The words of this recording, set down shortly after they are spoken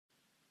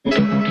Welcome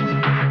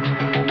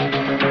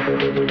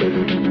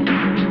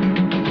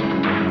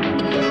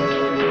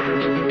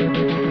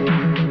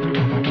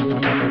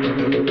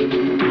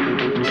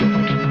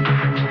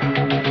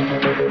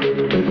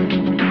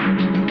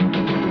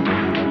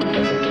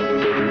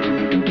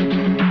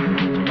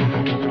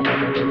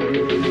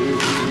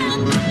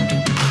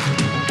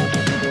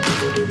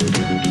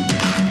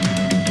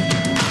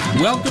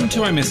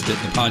to I Missed It,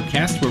 the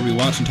podcast where we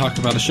watch and talk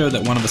about a show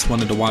that one of us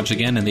wanted to watch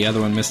again and the other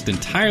one missed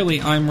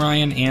entirely. I'm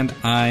Ryan, and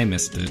I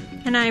missed it.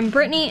 And I'm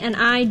Brittany, and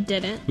I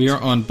didn't. We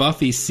are on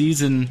Buffy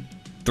Season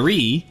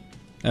 3,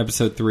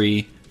 Episode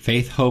 3,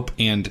 Faith, Hope,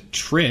 and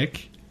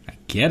Trick. I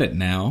get it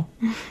now.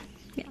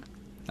 Yeah.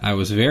 I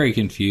was very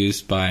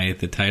confused by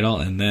the title,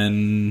 and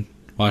then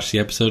watched the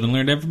episode and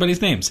learned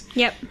everybody's names.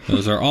 Yep.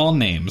 Those are all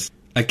names.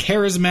 A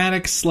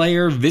charismatic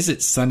Slayer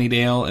visits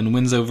Sunnydale and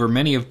wins over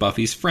many of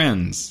Buffy's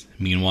friends.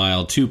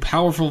 Meanwhile, two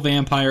powerful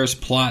vampires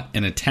plot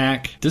an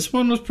attack. This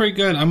one was pretty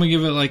good. I'm going to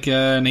give it like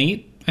an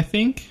 8, I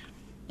think.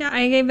 Yeah,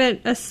 I gave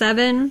it a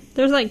 7.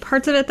 There's like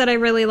parts of it that I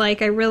really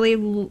like. I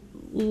really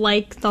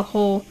like the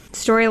whole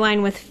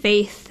storyline with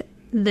Faith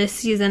this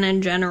season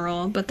in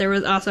general. But there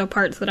was also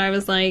parts that I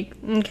was like,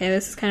 okay,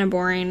 this is kind of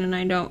boring and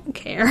I don't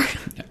care.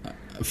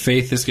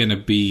 Faith is going to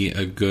be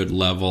a good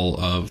level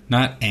of,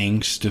 not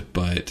angst,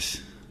 but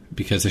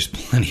because there's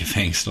plenty of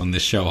angst on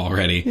this show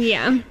already.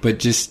 Yeah. But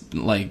just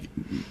like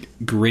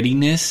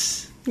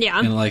grittiness. Yeah.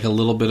 And like a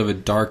little bit of a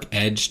dark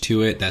edge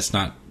to it. That's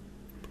not,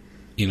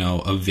 you know,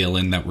 a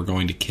villain that we're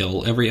going to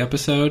kill every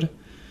episode.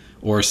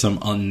 Or some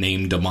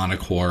unnamed demonic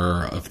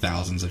horror of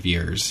thousands of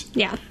years.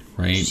 Yeah.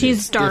 Right?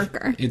 She's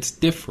darker. It's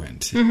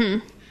different.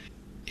 Mm-hmm.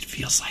 It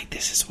feels like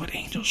this is what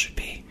Angel should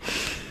be.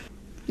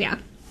 Yeah.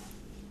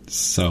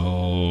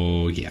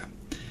 So, yeah.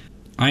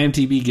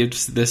 IMDb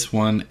gives this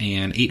one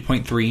an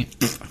 8.3.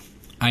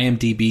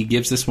 IMDb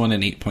gives this one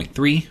an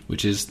 8.3,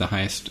 which is the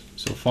highest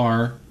so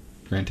far.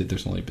 Granted,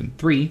 there's only been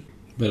 3,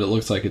 but it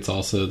looks like it's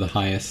also the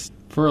highest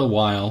for a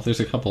while. There's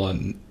a couple of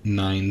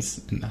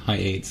 9s and high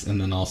 8s,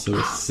 and then also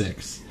a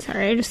 6.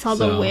 Sorry, I just saw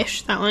The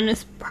Wish. That one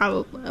is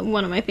probably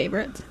one of my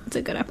favorites. It's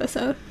a good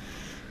episode.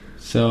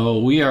 So,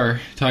 we are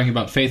talking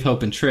about Faith,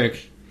 Hope, and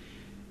Trick.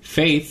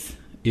 Faith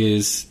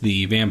is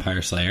the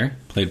vampire slayer,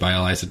 played by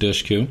Eliza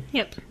Dushku.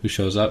 Yep. Who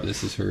shows up.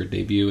 This is her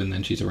debut, and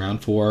then she's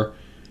around for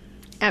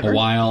a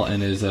while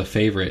and is a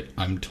favorite,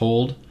 I'm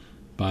told,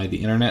 by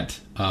the internet.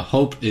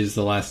 Hope is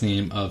the last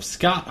name of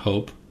Scott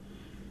Hope,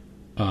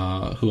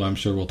 who I'm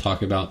sure we'll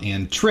talk about.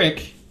 And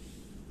Trick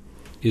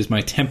is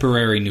my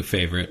temporary new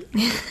favorite,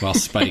 while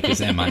Spike is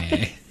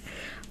MIA.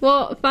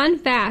 Well, fun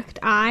fact,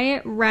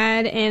 I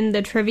read in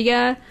the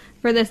trivia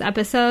for this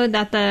episode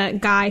that the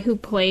guy who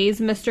plays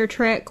Mr.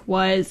 Trick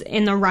was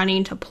in the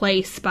running to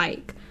play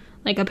Spike.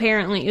 Like,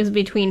 apparently it was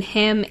between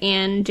him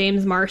and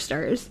James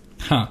Marsters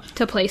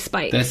to play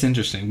Spike. That's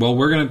interesting. Well,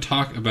 we're going to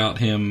talk about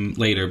him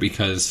later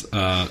because,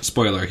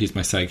 spoiler, he's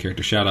my side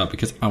character shout out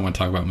because I want to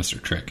talk about Mr.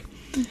 Trick.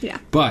 Yeah.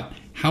 But,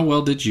 how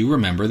well did you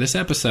remember this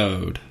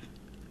episode?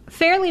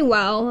 Fairly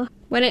well.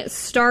 When it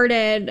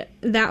started,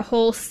 that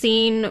whole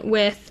scene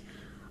with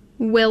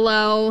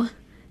Willow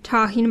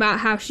talking about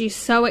how she's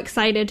so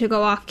excited to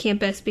go off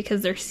campus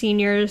because they're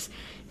seniors,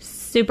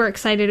 super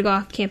excited to go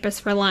off campus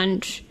for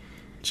lunch.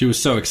 She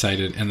was so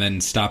excited and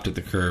then stopped at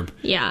the curb.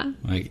 Yeah.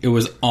 Like, it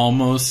was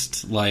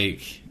almost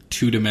like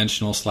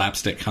two-dimensional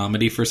slapstick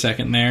comedy for a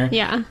second there.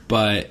 Yeah.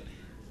 But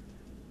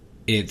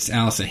it's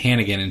Alyson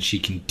Hannigan and she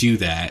can do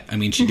that. I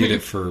mean, she did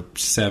it for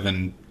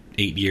 7-8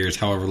 years,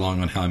 however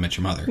long on How I Met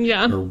Your Mother.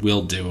 Yeah. Or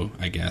will do,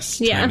 I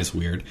guess. Yeah. Time is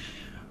weird.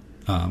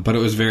 But it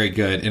was very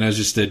good. And it was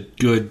just a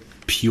good,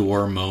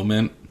 pure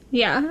moment.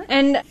 Yeah,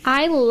 and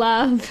I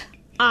love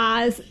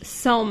Oz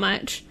so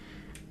much.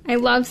 I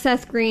love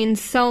Seth Green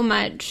so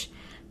much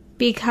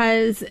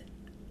because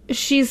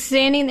she's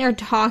standing there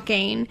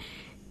talking.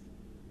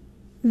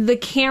 The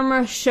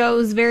camera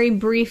shows very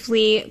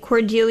briefly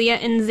Cordelia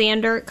and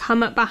Xander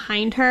come up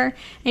behind her,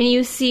 and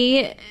you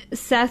see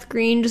Seth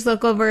Green just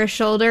look over his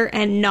shoulder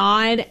and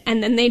nod,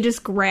 and then they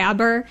just grab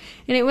her,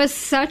 and it was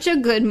such a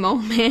good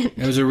moment.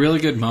 It was a really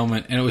good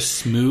moment, and it was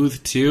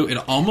smooth, too. It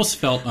almost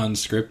felt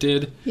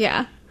unscripted.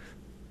 Yeah.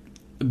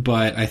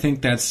 But I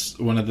think that's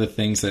one of the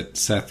things that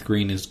Seth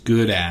Green is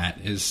good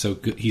at, is so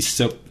good.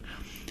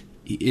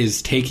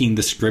 Is taking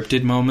the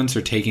scripted moments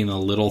or taking a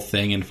little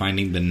thing and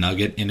finding the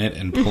nugget in it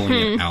and pulling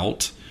it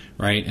out,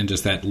 right? And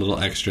just that little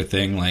extra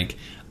thing. Like,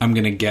 I'm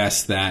going to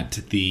guess that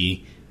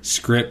the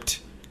script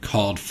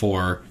called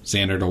for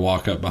Xander to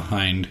walk up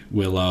behind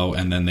Willow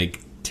and then they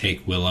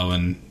take Willow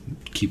and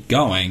keep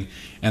going.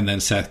 And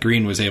then Seth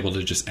Green was able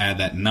to just add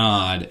that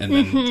nod and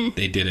then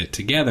they did it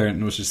together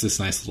and it was just this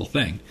nice little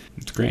thing.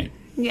 It's great.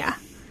 Yeah.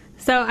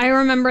 So I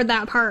remember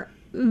that part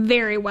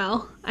very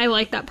well. I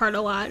like that part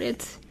a lot.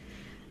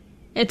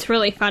 It's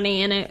really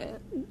funny, and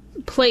it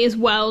plays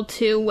well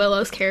to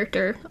Willow's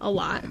character a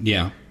lot.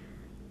 Yeah.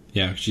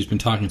 Yeah, she's been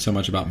talking so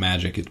much about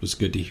magic. It was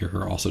good to hear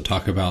her also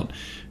talk about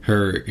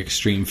her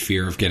extreme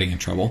fear of getting in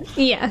trouble.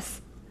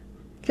 Yes.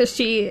 Because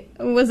she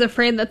was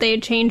afraid that they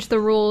had changed the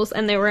rules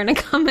and they were going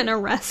to come and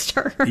arrest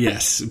her.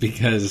 Yes,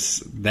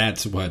 because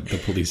that's what the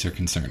police are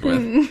concerned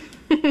with.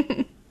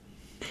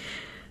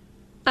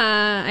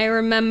 I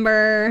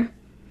remember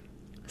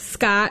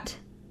Scott.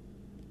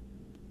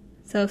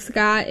 So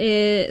Scott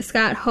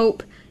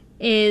Hope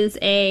is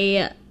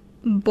a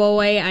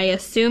boy. I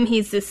assume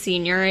he's the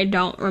senior. I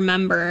don't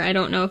remember. I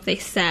don't know if they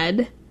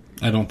said.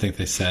 I don't think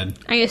they said.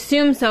 I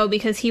assume so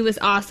because he was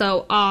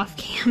also off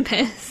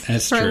campus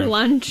for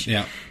lunch.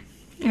 Yeah.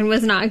 And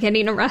was not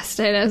getting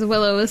arrested, as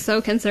Willow was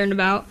so concerned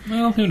about.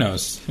 Well, who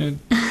knows?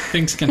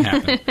 Things can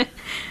happen.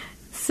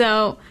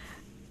 So,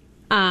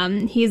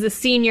 he's a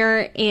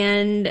senior,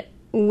 and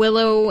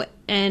Willow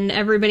and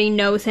everybody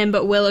knows him,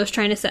 but Willow's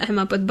trying to set him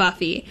up with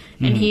Buffy.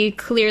 And he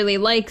clearly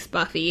likes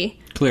Buffy.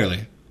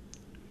 Clearly.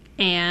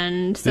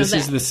 And so this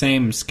is the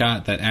same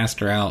Scott that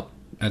asked her out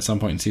at some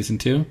point in season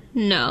 2?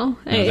 No.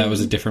 That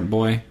was a different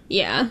boy?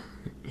 Yeah.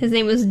 His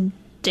name was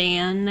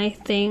Dan, I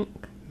think.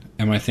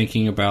 Am I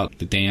thinking about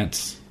the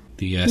dance?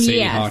 The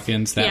Sadie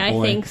Hawkins, that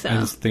boy? I think so. I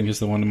just think is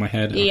the one in my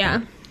head. Okay.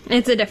 Yeah.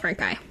 It's a different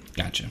guy.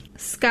 Gotcha.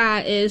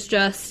 Scott is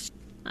just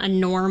a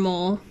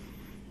normal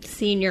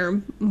senior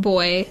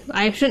boy.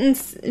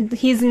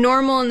 He's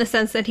normal in the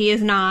sense that he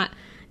is not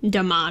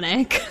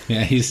demonic.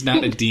 Yeah, he's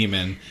not a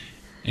demon.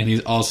 And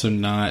he's also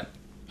not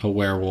a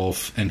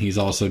werewolf. And he's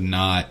also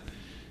not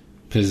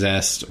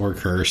possessed or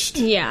cursed.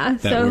 Yeah.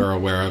 That we're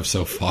aware of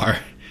so far.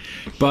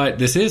 But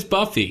this is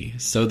Buffy,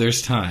 so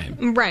there's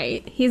time.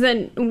 Right. He's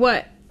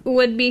what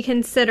would be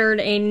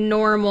considered a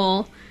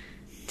normal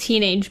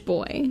teenage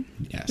boy.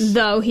 Yes.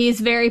 Though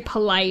he's very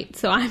polite,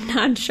 so I'm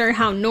not sure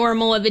how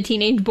normal of a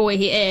teenage boy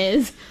he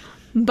is.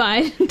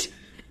 But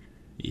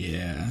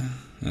yeah,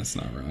 that's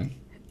not wrong.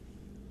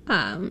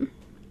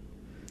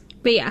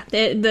 But yeah,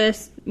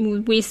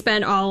 we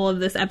spent all of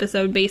this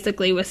episode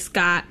basically with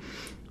Scott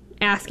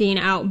asking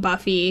out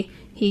Buffy.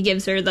 He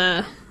gives her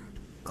the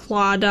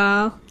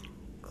Claude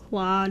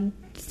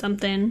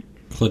something.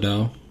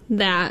 Clodo.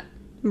 That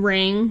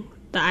ring,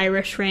 the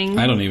Irish ring.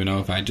 I don't even know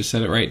if I just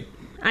said it right.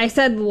 I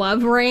said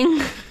love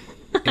ring.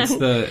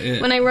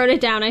 It's when I wrote it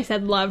down, I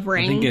said love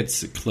ring. I think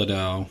it's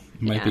Clodo.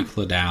 It might be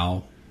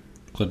Clodow.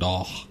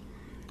 Clodoch.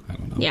 I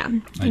don't know. Yeah.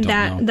 I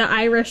don't know. The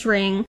Irish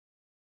ring.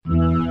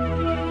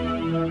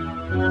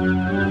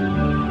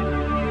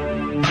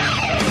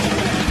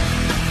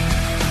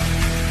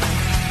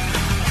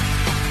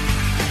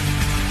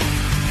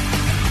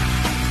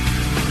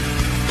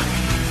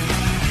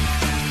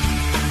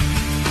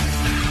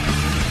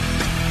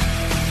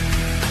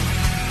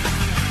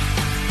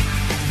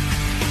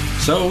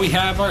 So we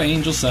have our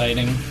angel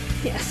sighting.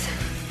 Yes.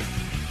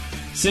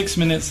 6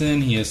 minutes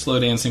in, he is slow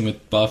dancing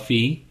with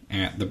Buffy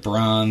at the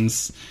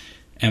bronze.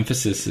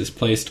 Emphasis is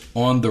placed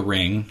on the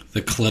ring,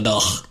 the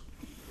Clodagh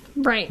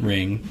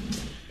ring.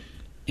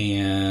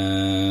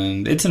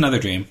 And it's another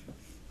dream.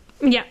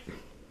 Yeah.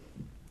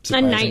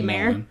 A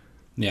nightmare.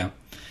 Yeah.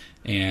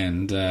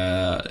 And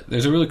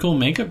there's a really cool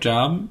makeup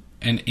job,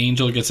 and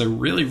Angel gets a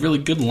really, really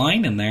good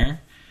line in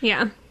there.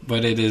 Yeah.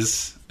 But it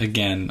is,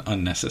 again,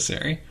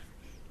 unnecessary.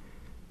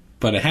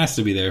 But it has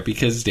to be there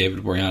because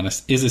David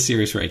Boreanaz is a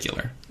series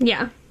regular.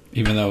 Yeah.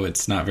 Even though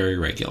it's not very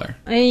regular.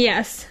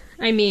 Yes.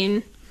 I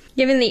mean,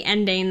 given the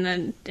ending,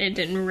 then it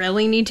didn't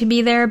really need to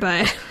be there,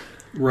 but...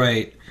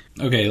 Right.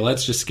 Okay,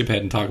 let's just skip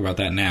ahead and talk about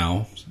that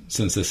now,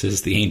 since this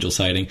is the Angel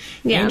sighting.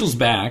 Yeah. Angel's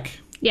back.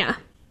 Yeah.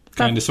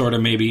 Kind of, sort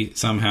of, maybe,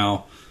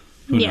 somehow.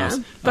 Who knows?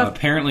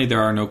 Apparently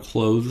there are no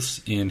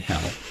clothes in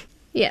hell.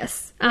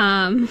 Yes.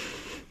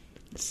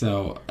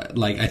 So,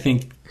 I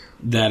think...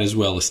 that is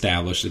well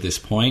established at this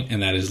point,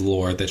 and that is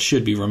lore that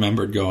should be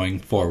remembered going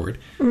forward.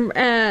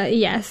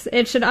 Yes.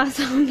 It should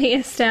also be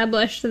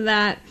established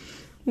that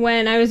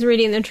when I was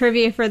reading the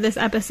trivia for this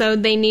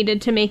episode, they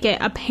needed to make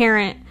it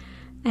apparent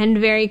and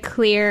very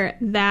clear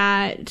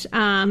that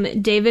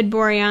David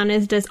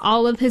Boreanaz does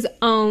all of his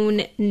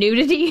own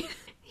nudity.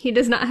 He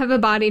does not have a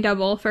body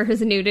double for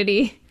his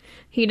nudity.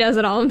 He does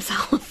it all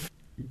himself.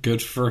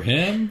 Good for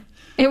him.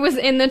 It was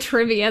in the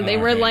trivia. They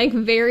were,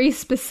 very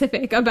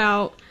specific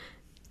about...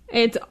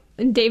 It's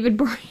David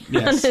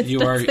Boreanaz. Yes,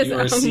 you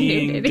are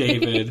seeing nudity.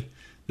 David.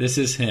 This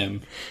is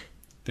him.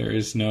 There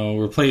is no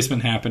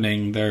replacement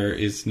happening. There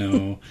is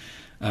no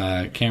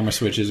camera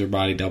switches or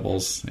body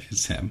doubles.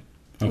 It's him.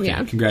 Okay,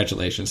 yeah.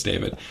 Congratulations,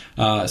 David.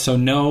 So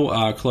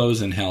no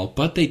clothes in hell,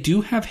 but they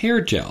do have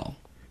hair gel.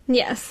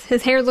 Yes,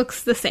 his hair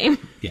looks the same.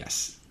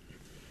 Yes.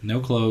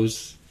 No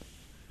clothes,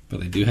 but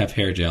they do have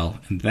hair gel,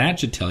 and that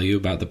should tell you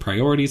about the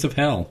priorities of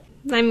hell.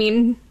 I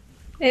mean,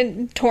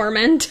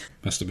 torment.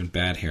 Must have been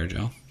bad hair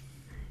gel.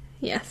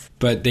 Yes.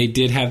 But they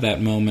did have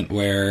that moment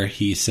where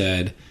he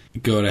said,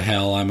 "Go to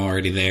hell, I'm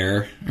already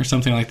there," or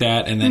something like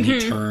that. And then he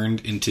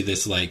turned into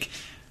this,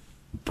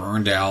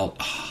 burned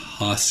out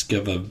husk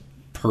of a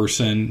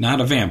person.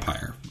 Not a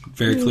vampire.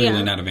 Very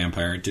clearly not a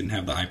vampire. It didn't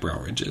have the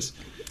eyebrow ridges.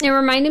 It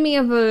reminded me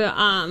of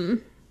a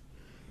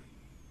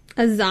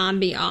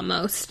zombie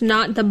almost.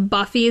 Not the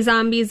Buffy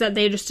zombies that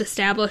they just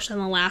established in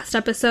the last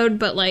episode,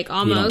 but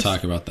almost... We don't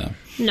talk about them.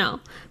 No.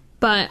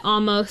 But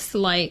almost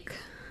like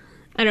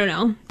I don't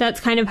know. That's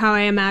kind of how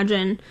I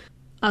imagine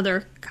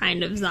other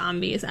kind of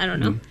zombies. I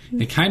don't know.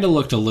 It kind of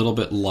looked a little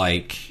bit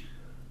like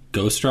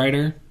Ghost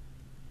Rider.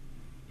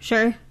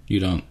 Sure. You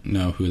don't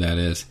know who that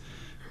is.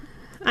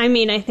 I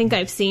mean, I think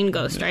I've seen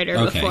Ghost Rider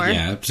before.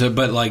 Yeah. So,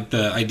 but like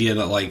the idea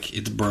that like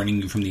it's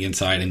burning you from the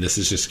inside and this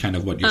is just kind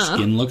of what your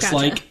skin looks gotcha.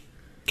 like,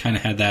 kind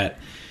of had that,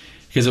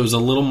 because it was a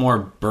little more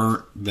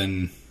burnt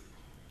than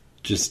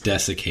just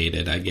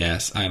desiccated, I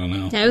guess. I don't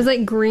know. Yeah, it was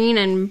like green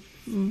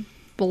and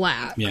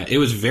black. Yeah, it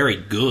was very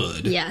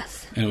good.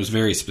 Yes. And it was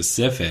very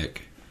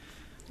specific.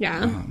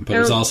 Yeah. But it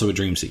was also a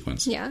dream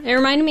sequence. Yeah. It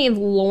reminded me of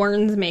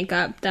Lorne's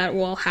makeup that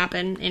will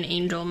happen in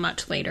Angel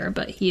much later,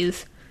 but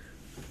he's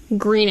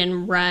green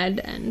and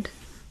red and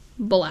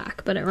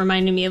black. But it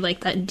reminded me of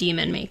like that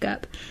demon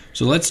makeup.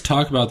 So let's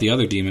talk about the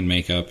other demon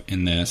makeup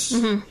in this.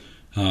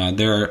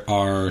 There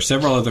are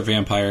several other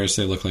vampires.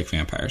 They look like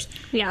vampires.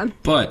 Yeah.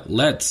 But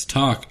let's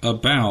talk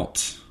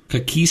about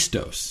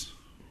Kakistos.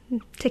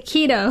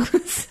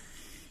 Taquitos.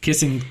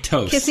 Kissing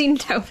toast. Kissing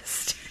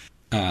toast.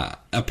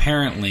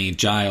 Apparently,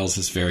 Giles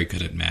is very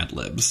good at Mad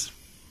Libs.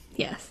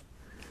 Yes.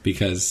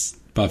 Because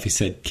Buffy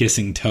said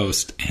kissing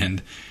toast,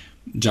 and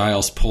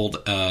Giles pulled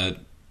a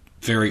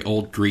very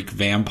old Greek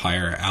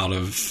vampire out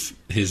of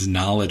his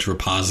knowledge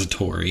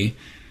repository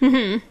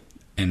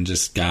and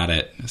just got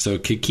it. So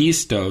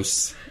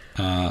Kakistos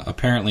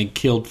apparently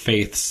killed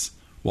Faith's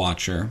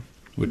Watcher,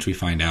 which we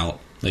find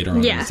out later on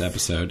in this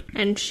episode.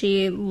 And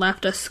she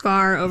left a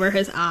scar over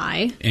his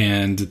eye.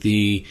 And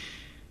the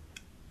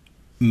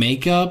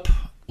makeup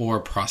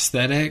or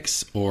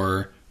prosthetics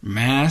or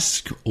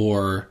mask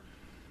or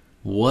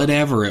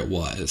whatever it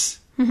was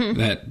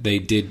that they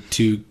did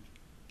to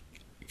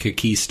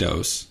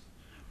Kakistos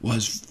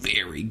was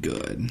very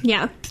good.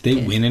 Yeah. Did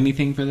they win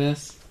anything for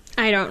this?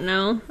 I don't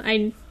know.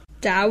 I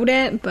doubt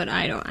it, but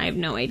I have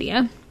no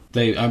idea.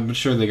 I'm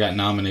sure they got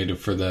nominated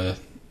for the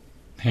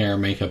hair,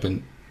 makeup,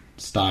 and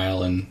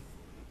style and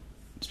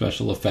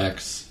special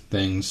effects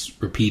things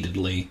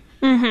repeatedly.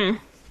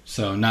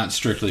 So not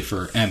strictly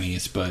for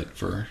Emmys, but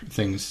for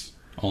things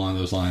along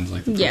those lines,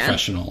 like the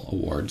professional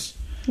awards.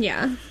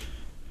 Yeah.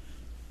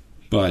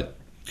 But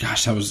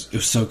gosh, it was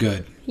so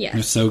good. Yeah. It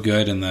was so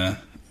good, and the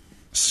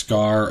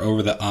scar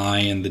over the eye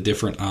and the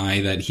different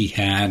eye that he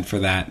had for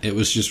that, it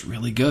was just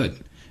really good.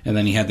 And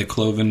then he had the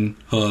cloven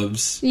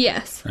hooves.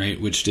 Yes.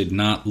 Right, which did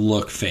not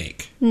look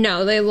fake.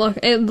 No, it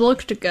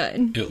looked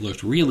good. It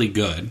looked really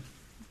good.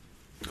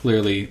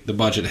 Clearly, the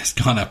budget has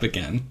gone up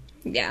again.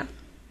 Yeah.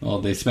 Well,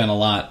 they spent a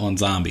lot on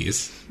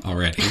zombies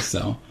already,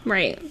 so.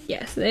 Right,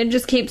 yes. It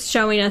just keeps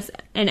showing us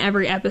in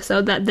every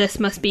episode that this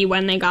must be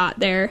when they got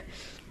their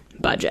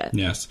budget.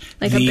 Yes.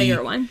 Like a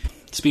bigger one.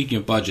 Speaking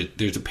of budget,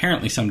 there's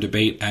apparently some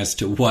debate as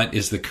to what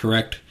is the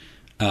correct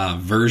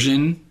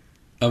version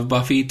of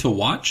Buffy to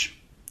watch.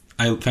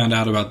 I found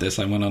out about this.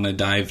 I went on a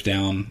dive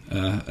down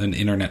an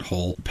internet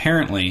hole.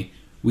 Apparently,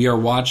 we are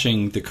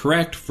watching the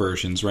correct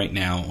versions right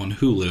now on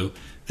Hulu.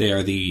 They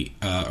are the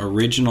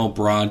original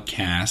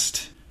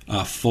broadcast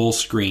full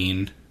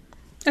screen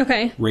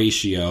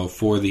ratio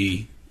for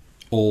the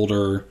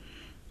older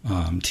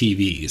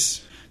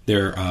TVs.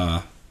 They're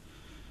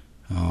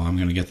I'm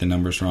going to get the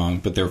numbers wrong,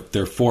 but they're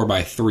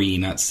 4:3,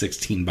 not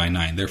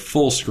 16:9. They're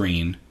full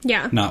screen,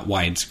 not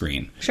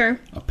widescreen. Sure.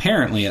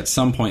 Apparently, at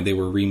some point, they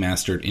were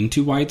remastered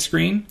into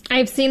widescreen.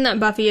 I've seen that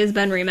Buffy has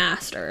been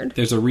remastered.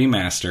 There's a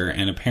remaster,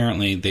 and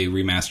apparently they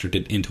remastered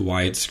it into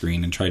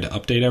widescreen and tried to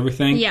update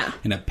everything. Yeah.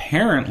 And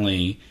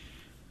apparently,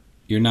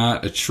 you're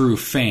not a true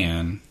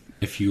fan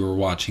if you were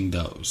watching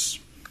those.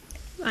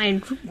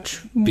 I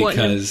wouldn't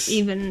have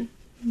even...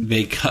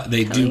 They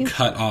do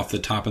cut off the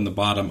top and the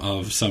bottom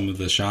of some of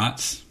the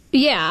shots.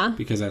 Yeah.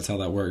 Because that's how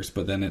that works.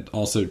 But then it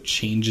also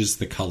changes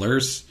the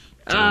colors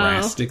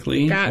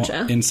drastically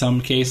in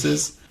some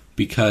cases.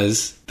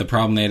 Because the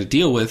problem they had to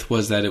deal with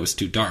was that it was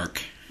too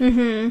dark,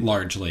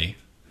 largely.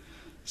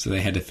 So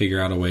they had to figure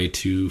out a way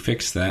to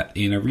fix that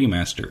in a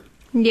remaster.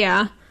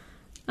 Yeah.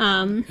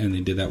 And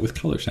they did that with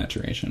color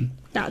saturation.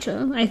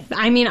 Gotcha.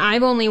 I mean,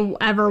 I've only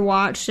ever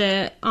watched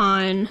it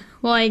on...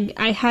 Well,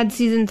 I had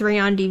season 3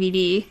 on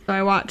DVD, so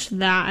I watched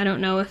that. I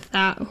don't know if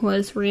that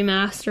was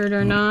remastered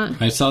or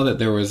not. I saw that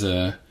there was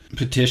a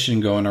petition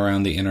going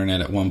around the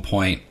internet at one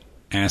point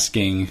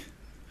asking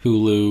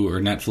Hulu or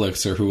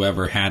Netflix or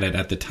whoever had it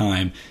at the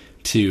time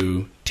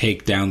to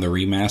take down the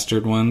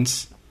remastered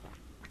ones.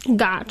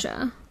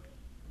 Gotcha.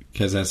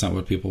 Because that's not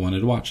what people wanted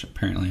to watch,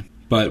 apparently.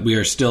 But we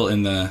are still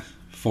in the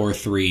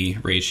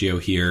 4:3 ratio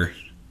here,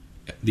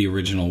 the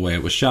original way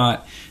it was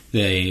shot.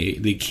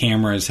 The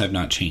cameras have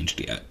not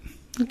changed yet.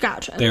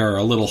 Gotcha. They are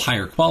a little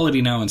higher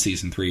quality now in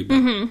season 3,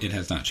 but it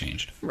has not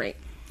changed. Right.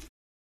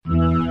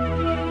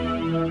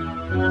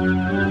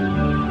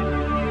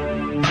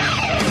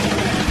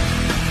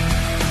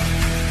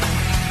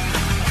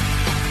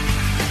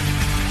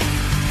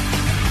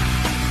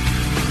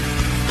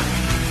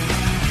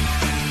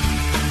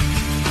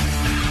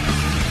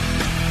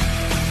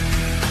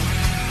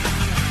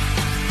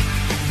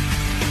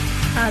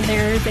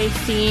 There's a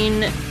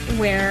scene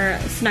where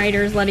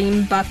Snyder's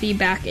letting Buffy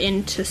back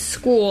into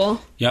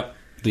school. Yep.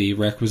 The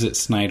requisite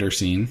Snyder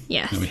scene.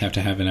 Yes. That we have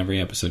to have in every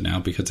episode now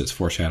because it's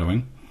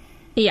foreshadowing.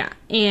 Yeah,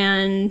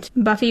 and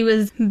Buffy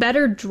was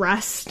better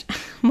dressed,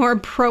 more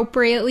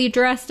appropriately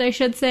dressed, I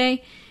should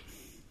say,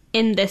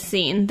 in this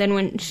scene than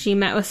when she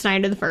met with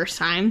Snyder the first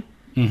time.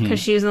 Because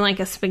she was in, like,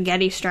 a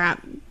spaghetti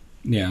strap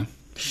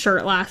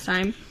shirt last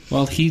time.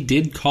 Well, he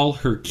did call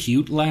her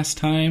cute last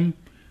time,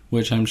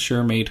 which I'm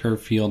sure made her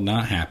feel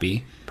not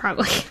happy.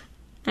 Probably.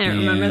 I don't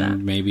remember that.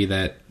 Maybe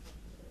that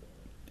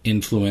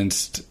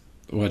influenced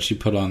what she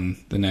put on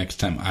the next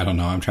time. I don't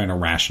know. I'm trying to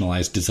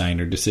rationalize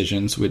designer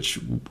decisions, which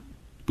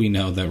we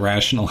know that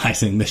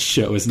rationalizing this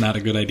show is not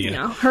a good idea.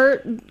 No,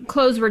 her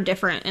clothes were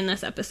different in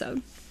this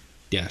episode.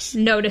 Yes.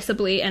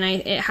 Noticeably, and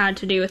it had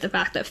to do with the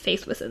fact that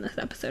Faith was in this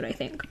episode, I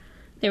think.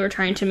 They were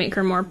trying to make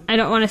her more, I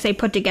don't want to say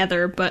put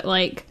together, but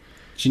like...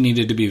 She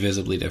needed to be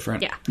visibly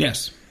different. Yeah.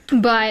 Yes.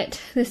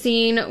 But the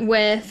scene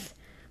with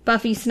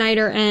Buffy,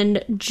 Snyder,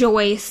 and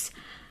Joyce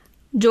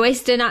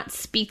did not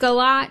speak a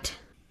lot,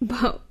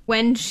 but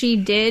when she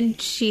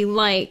did, she,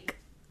 like,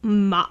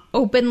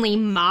 openly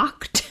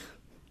mocked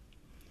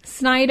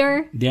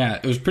Snyder. Yeah,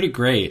 it was pretty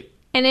great.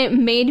 And it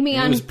made me...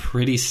 It was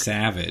pretty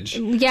savage.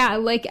 Yeah,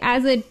 like,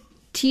 as a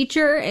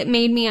teacher, it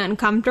made me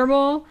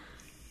uncomfortable.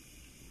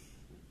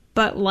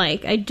 But,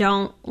 like, I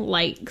don't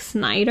like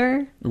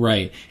Snyder.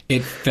 Right.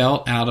 It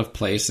felt out of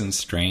place and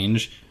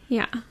strange.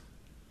 Yeah.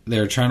 They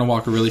were trying to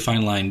walk a really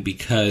fine line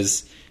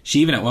because she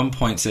even at one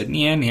point said,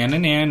 "Nya, nya, nya,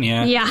 nya,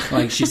 nya." Yeah.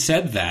 Like, she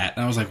said that.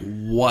 And I was like,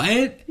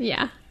 what?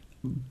 Yeah.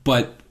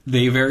 But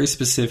they very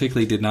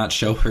specifically did not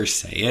show her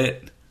say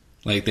it.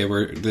 Like,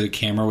 the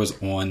camera was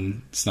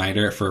on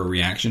Snyder for a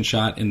reaction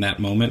shot in that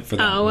moment for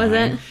that was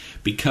line. it?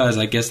 Because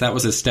I guess that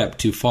was a step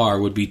too far,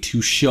 would be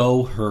to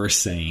show her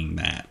saying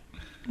that.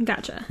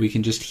 Gotcha. We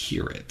can just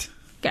hear it.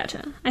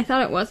 Gotcha. I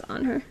thought it was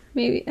on her.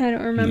 Maybe. I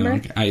don't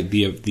remember. No,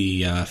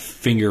 the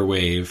finger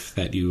wave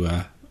that you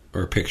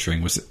were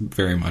picturing was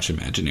very much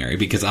imaginary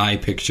because I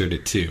pictured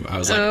it too. I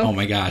was like, oh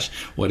my gosh,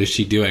 what is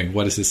she doing?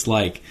 What is this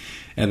like?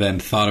 And then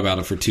thought about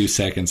it for 2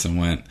 seconds and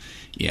went,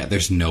 yeah,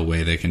 there's no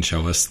way they can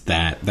show us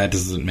that. That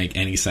doesn't make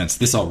any sense.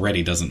 This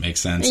already doesn't make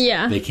sense.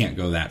 Yeah. They can't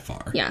go that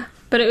far. Yeah.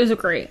 But it was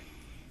great.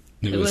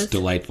 It was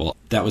delightful.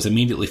 That was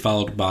immediately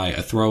followed by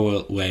a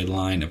throwaway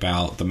line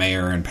about the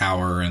mayor and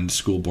power and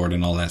school board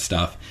and all that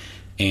stuff.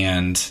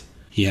 And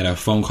he had a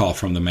phone call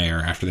from the mayor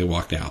after they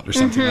walked out or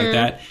something like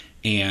that.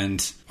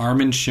 And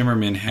Armin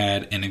Shimmerman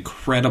had an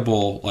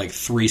incredible,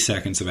 3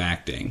 seconds of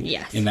acting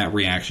in that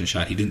reaction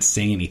shot. He didn't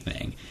say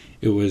anything.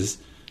 It was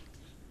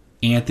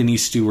Anthony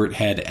Stewart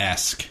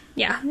Head-esque.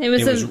 Yeah. It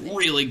was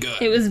really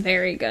good. It was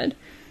very good.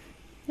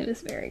 It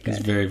was very good. It was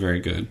very, very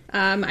good.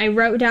 I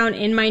wrote down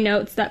in my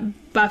notes that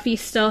Buffy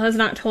still has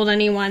not told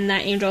anyone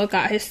that Angel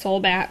got his soul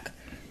back.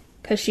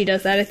 Because she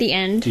does that at the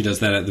end. She does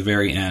that at the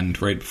very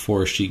end, right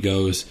before she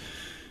goes.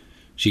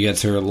 She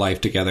gets her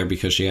life together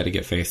because she had to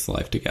get Faith's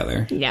life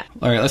together. Yeah.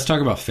 All right, let's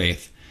talk about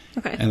Faith.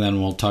 Okay. And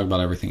then we'll talk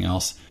about everything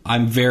else.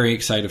 I'm very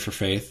excited for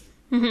Faith.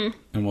 Mm-hmm.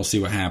 And we'll see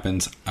what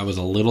happens. I was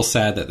a little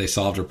sad that they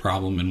solved her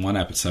problem in one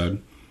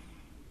episode.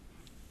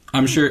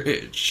 I'm sure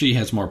she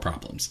has more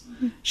problems.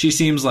 She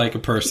seems like a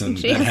person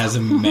that has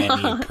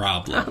many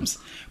problems.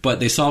 But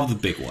they solved the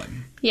big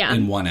one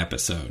in one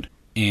episode.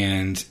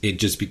 And it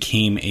just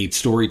became a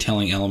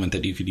storytelling element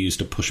that you could use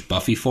to push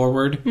Buffy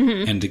forward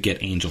and to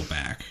get Angel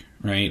back.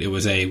 Right? It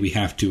was we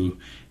have to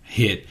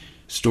hit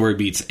story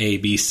beats A,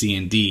 B, C,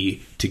 and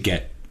D to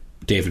get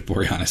David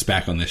Boreanaz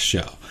back on this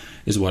show,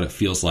 is what it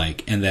feels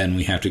like. And then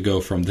we have to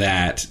go from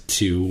that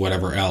to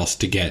whatever else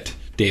to get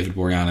David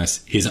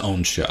Boreanaz his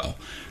own show.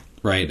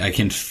 Right? I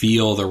can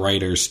feel the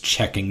writers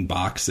checking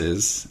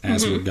boxes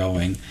as we're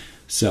going.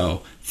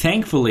 So,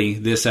 thankfully,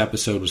 this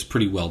episode was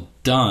pretty well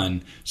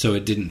done, so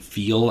it didn't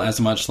feel as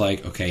much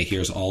like, okay,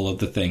 here's all of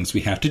the things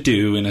we have to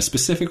do in a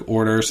specific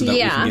order so that we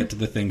can get to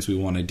the things we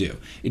want to do.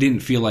 It didn't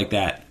feel like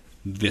that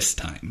this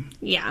time.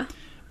 Yeah.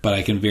 But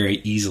I can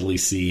very easily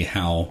see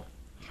how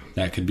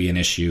that could be an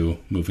issue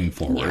moving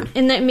forward.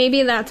 Yeah. And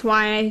maybe that's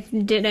why I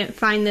didn't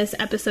find this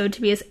episode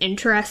to be as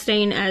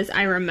interesting as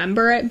I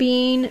remember it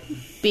being,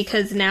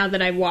 because now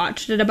that I've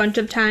watched it a bunch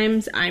of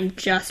times, I'm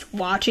just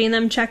watching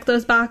them check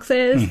those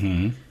boxes.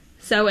 Mm-hmm.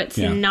 So it's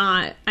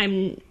not,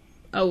 I'm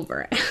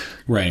over it.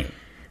 Right.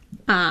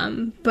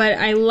 But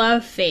I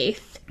love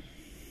Faith.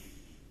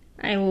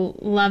 I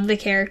love the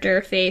character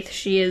of Faith.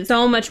 She is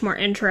so much more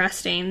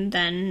interesting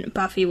than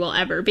Buffy will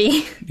ever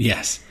be.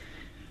 Yes.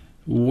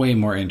 Way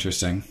more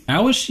interesting.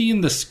 How is she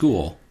in the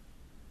school?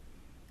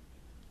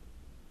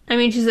 I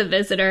mean, she's a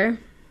visitor.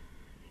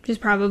 She's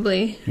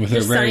probably with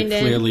her very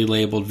clearly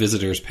labeled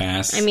visitor's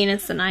pass. I mean,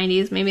 it's the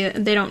 90s. Maybe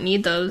they don't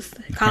need those.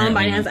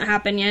 Columbine hasn't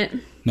happened yet.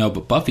 No,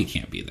 but Buffy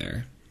can't be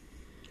there.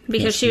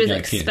 Because she was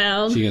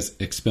expelled. She was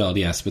expelled,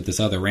 yes. But this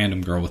other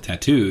random girl with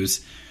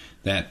tattoos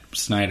that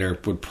Snyder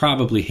would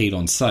probably hate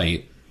on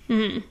sight,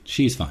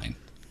 she's fine.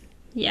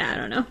 Yeah, I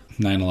don't know.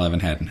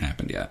 9/11 hadn't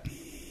happened yet.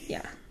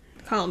 Yeah.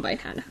 Columbine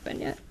hadn't happened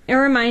yet. It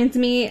reminds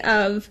me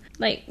of,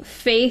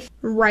 Faith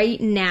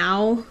right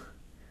now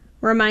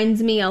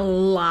reminds me a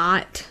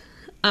lot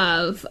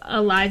of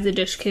Eliza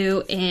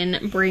Dushku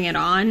in Bring It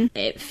On.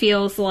 It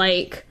feels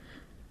like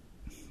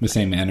the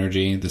same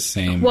energy, the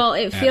same. Well,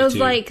 it feels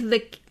attitude.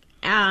 like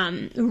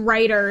the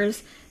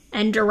writers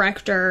and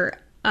director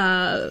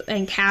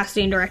and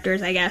casting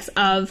directors, I guess,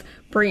 of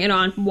Bring It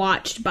On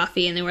watched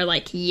Buffy and they were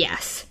like,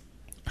 yes.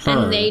 Her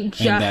and they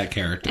just, and that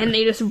character. And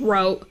they just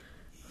wrote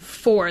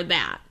for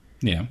that.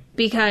 Yeah.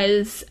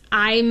 Because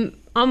I'm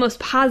almost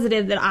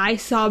positive that I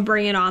saw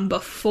Bring It On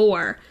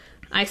before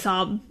I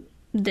saw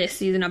this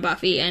season of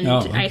Buffy, and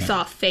I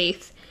saw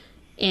Faith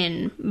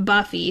in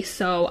Buffy,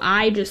 so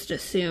I just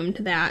assumed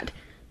that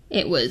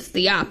it was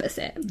the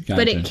opposite. Gotcha.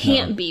 But it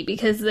can't be,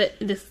 because this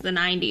is the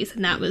 90s,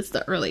 and that was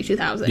the early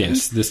 2000s.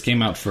 Yes, this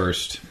came out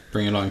first.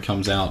 Bring It On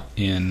comes out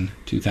in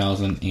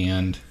 2000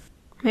 and...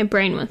 My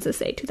brain wants to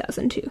say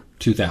 2002.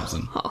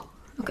 2000. Oh,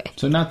 okay.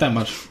 So not that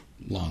much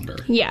longer.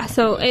 Yeah,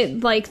 so it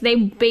they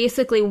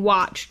basically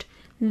watched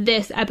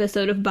this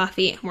episode of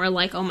Buffy and were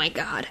like, oh my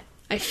god,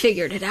 I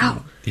figured it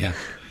out. Yeah.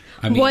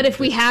 I mean, what if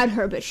we had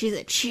her, but she's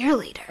a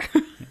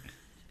cheerleader?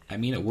 I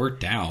mean, it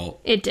worked out.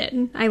 It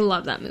did. I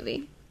love that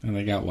movie. And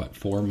they got,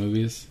 4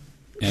 movies?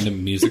 And a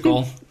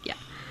musical? Yeah.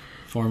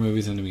 4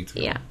 movies and a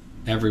musical. Yeah.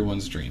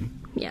 Everyone's dream.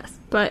 Yes.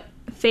 But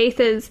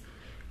Faith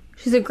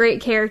she's a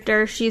great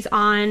character. She's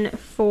on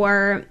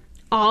for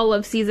all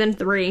of season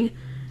 3.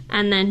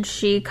 And then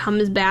she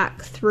comes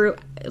back through,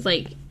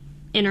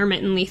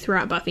 intermittently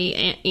throughout Buffy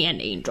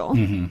and Angel.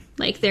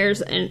 Mm-hmm.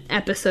 There's an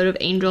episode of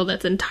Angel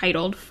that's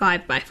entitled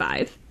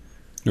 5x5.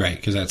 Right,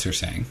 because that's her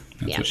saying.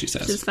 That's what she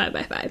says. She's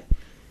 5x5.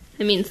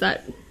 It means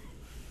that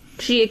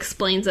she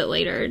explains it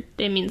later.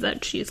 It means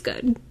that she's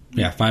good.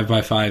 Yeah,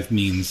 5x5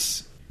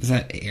 means... Is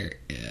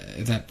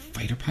that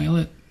fighter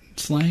pilot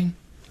slang?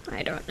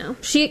 I don't know.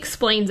 She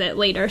explains it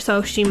later,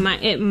 so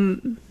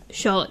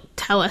she'll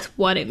tell us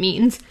what it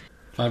means.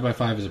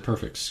 5x5 is a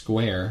perfect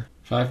square.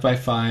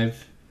 5x5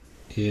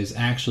 is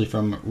actually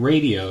from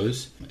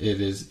radios.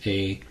 It is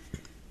a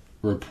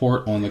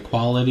report on the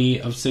quality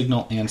of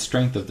signal and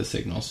strength of the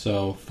signal.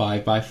 So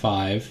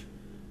 5x5,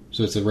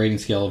 so it's a rating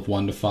scale of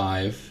 1 to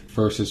 5.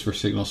 First is for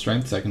signal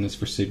strength, second is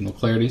for signal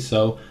clarity.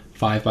 So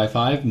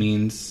 5x5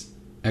 means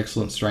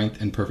excellent strength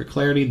and perfect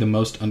clarity, the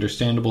most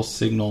understandable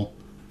signal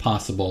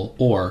possible,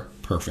 or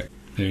perfect.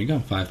 There you go,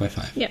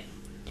 5x5. Yep.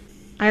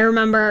 I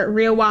remember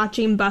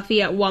rewatching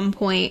Buffy at one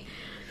point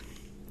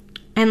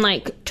and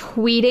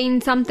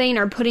tweeting something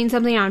or putting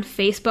something on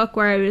Facebook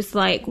where I was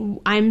like,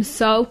 I'm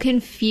so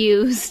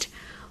confused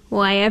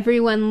why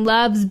everyone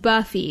loves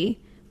Buffy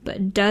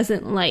but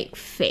doesn't like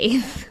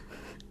Faith.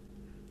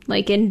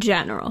 In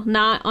general,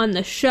 not on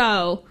the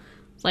show,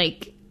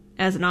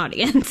 as an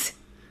audience.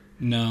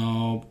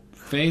 No,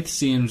 Faith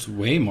seems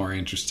way more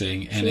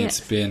interesting, and it's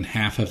been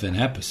half of an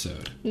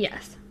episode.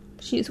 Yes,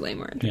 she's way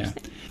more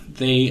interesting. Yeah.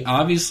 They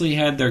obviously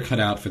had their cut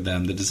out for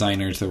them. The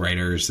designers, the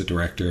writers, the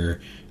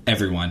director,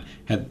 everyone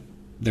had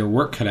their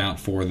work cut out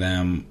for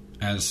them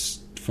as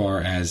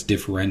far as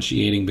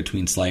differentiating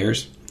between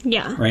Slayers.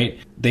 Yeah. Right?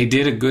 They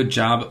did a good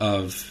job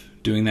of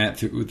doing that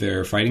through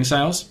their fighting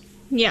styles.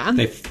 Yeah.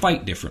 They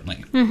fight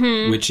differently,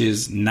 mm-hmm. which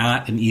is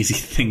not an easy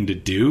thing to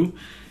do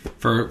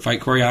for a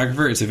fight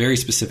choreographer. It's a very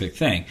specific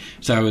thing.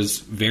 So I was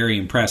very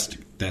impressed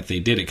that they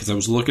did it, because I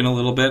was looking a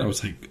little bit. I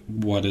was like,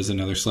 what does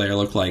another Slayer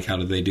look like? How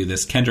did they do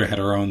this? Kendra had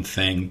her own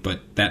thing, but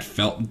that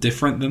felt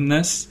different than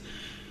this.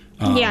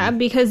 Yeah,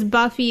 because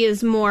Buffy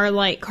is more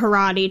like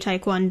karate,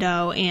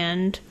 taekwondo,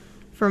 and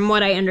from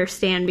what I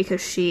understand,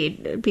 because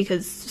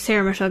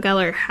Sarah Michelle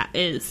Gellar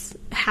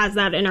has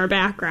that in her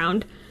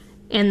background,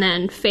 and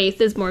then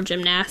Faith is more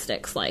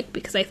gymnastics,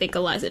 because I think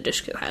Eliza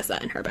Dushku has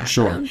that in her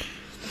background.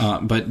 Sure.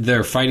 But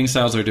their fighting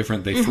styles are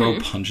different. They throw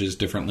punches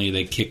differently.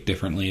 They kick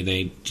differently.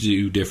 They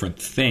do different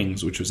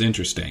things, which was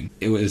interesting.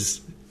 It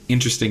was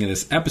interesting in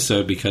this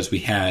episode because we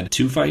had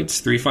 2 fights,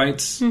 3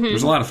 fights. Mm-hmm. There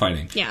was a lot of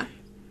fighting. Yeah.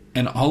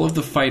 And all of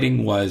the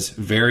fighting was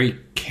very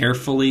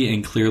carefully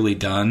and clearly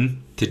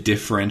done to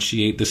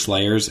differentiate the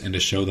Slayers and to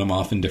show them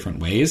off in different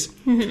ways.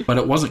 Mm-hmm. But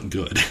it wasn't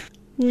good.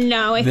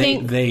 No, I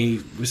think...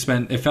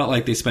 It felt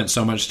like they spent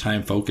so much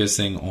time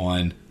focusing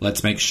on,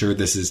 let's make sure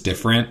this is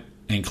different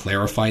and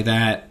clarify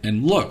that.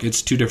 And look,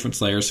 it's 2 different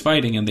Slayers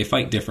fighting, and they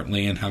fight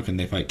differently, and how can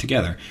they fight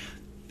together?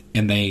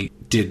 And they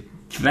did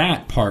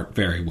that part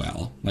very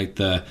well.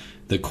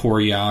 The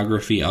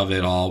choreography of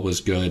it all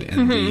was good,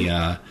 and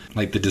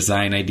the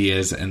design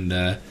ideas and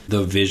the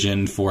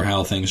vision for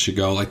how things should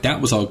go, that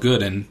was all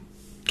good and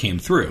came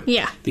through.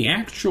 Yeah. The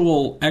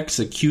actual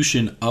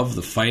execution of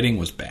the fighting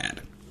was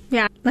bad.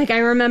 Yeah. I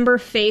remember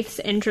Faith's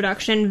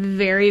introduction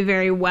very,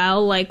 very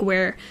well,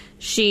 where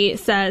she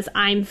says,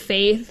 I'm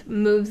Faith,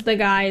 moves the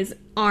guy's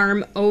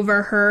arm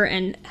over her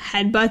and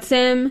headbutts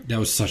him. That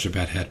was such a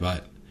bad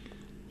headbutt.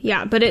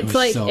 Yeah, but it's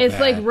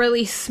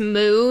really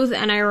smooth,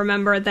 and I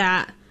remember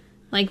that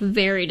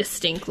very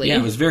distinctly. Yeah,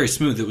 it was very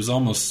smooth. It was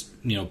almost,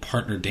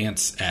 partner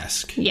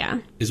dance-esque. Yeah.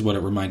 Is what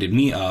it reminded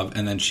me of.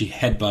 And then she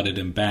headbutted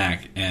him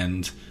back,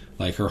 and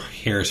her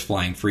hair is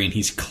flying free, and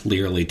he's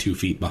clearly 2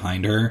 feet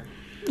behind her.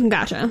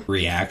 Gotcha.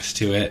 reacts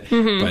to it.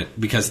 But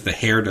because the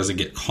hair doesn't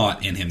get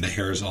caught in him, the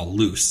hair is all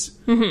loose.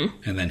 And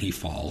then he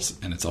falls,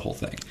 and it's a whole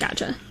thing.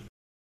 Gotcha.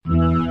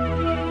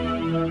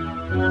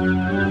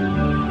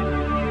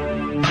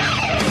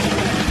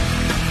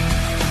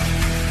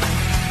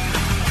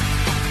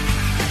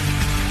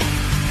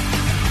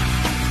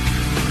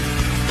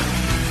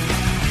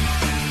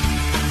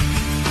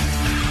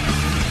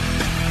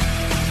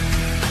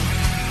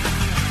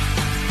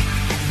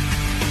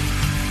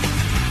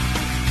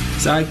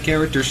 Side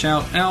character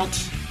shout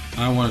out.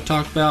 I want to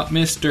talk about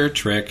Mr.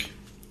 Trick.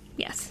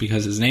 Yes.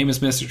 Because his name is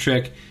Mr.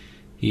 Trick.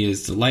 He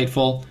is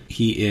delightful.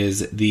 He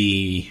is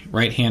the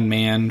right-hand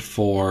man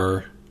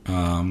for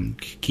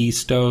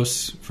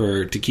Taquitos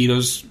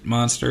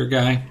monster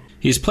guy.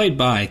 He's played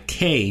by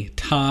K.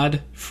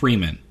 Todd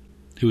Freeman,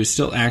 who is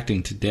still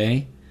acting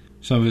today.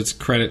 Some of his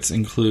credits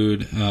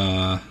include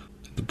The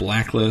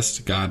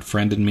Blacklist, God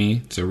Friended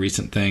Me. It's a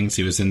recent thing.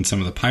 He was in some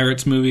of the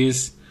Pirates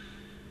movies.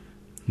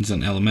 He's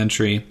in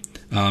Elementary.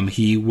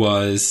 He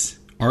was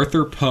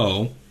Arthur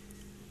Poe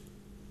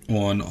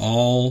on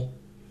all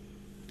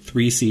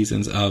 3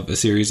 seasons of A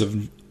Series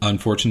of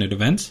Unfortunate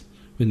Events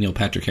with Neil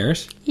Patrick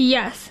Harris.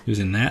 Yes. He was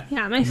in that.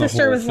 Yeah, my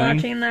sister was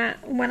watching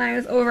that when I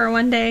was over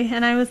one day,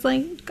 and I was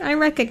like, I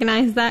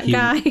recognize that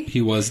guy.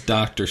 He was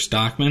Dr.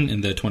 Stockman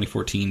in the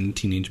 2014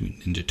 Teenage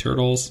Mutant Ninja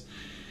Turtles.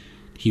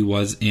 He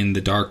was in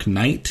The Dark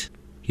Knight.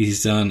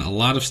 He's done a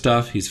lot of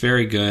stuff. He's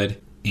very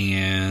good.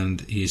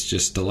 And he's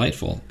just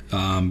delightful.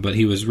 But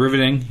he was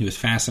riveting. He was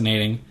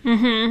fascinating.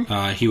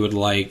 He would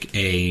like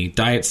a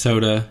diet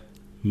soda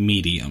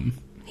medium.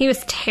 He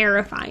was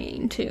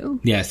terrifying, too.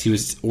 Yes, he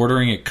was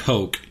ordering a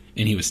Coke,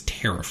 and he was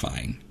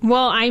terrifying.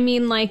 Well, I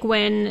mean, like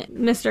when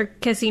Mr.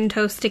 Kissing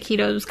Toast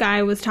Taquitos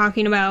guy was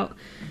talking about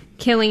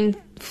killing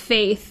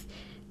Faith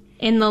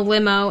in the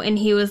limo, and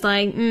he was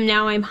like,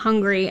 now I'm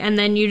hungry. And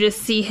then you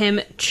just see him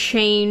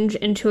change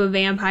into a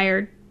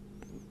vampire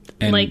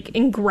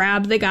and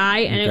grab the guy,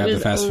 and it was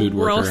the fast food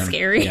real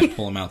scary. Yeah,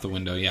 pull him out the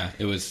window. Yeah,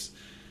 it was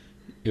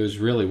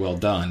really well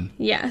done.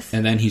 Yes.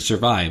 And then he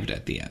survived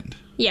at the end.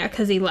 Yeah,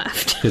 because he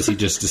left. Because he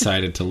just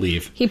decided to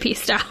leave. He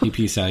peaced out.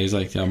 He's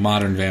like, a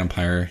modern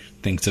vampire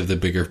thinks of the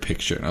bigger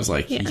picture. And I was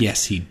like,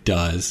 yes, he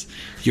does.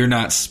 You're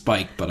not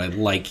Spike, but I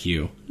like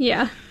you.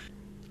 Yeah.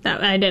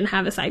 I didn't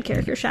have a side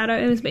character shout out.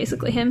 It was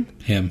basically him.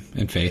 Him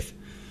and Faith.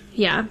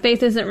 Yeah,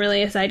 Faith isn't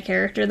really a side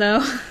character,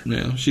 though.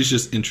 No, she's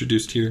just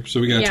introduced here, so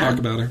we gotta talk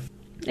about her.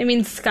 I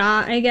mean,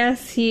 Scott, I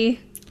guess, he's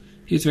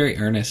very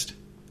earnest.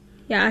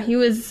 Yeah, he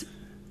was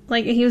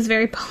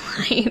very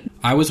polite.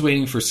 I was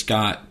waiting for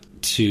Scott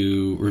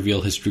to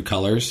reveal his true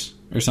colors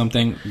or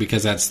something,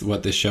 because that's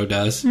what this show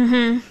does,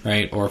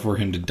 right? Or for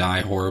him to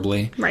die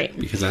horribly, right?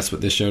 Because that's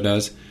what this show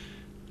does.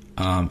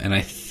 And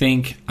I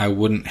think I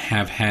wouldn't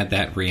have had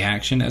that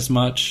reaction as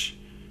much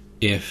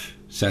if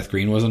Seth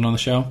Green wasn't on the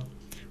show.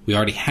 We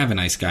already have a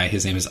nice guy.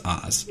 His name is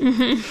Oz.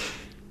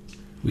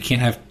 We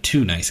can't have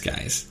 2 nice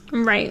guys.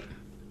 Right.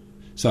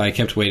 So I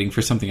kept waiting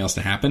for something else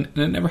to happen,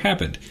 and it never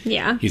happened.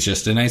 Yeah. He's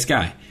just a nice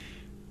guy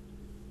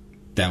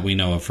that we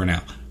know of for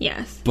now.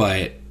 Yes.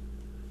 But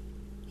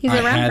he's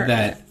a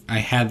rapper. I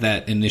had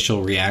that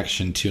initial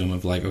reaction to him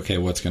of like, okay,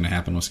 what's going to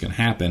happen? What's going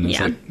to happen? And it's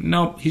like,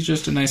 nope, he's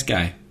just a nice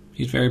guy.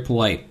 He's very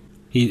polite.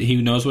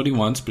 He knows what he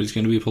wants, but he's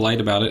going to be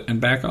polite about it and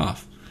back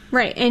off.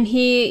 Right. And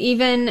he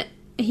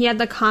had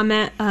the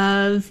comment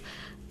of,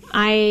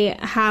 I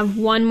have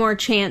one more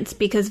chance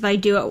because if I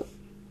do it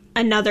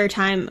another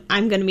time,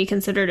 I'm going to be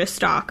considered a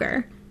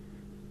stalker.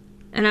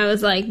 And I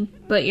was like,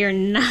 but you're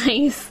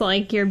nice.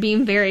 Like, you're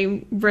being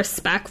very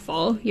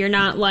respectful. You're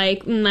not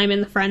like, I'm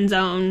in the friend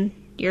zone.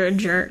 You're a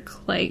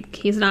jerk. Like,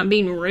 he's not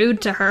being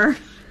rude to her.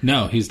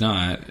 No, he's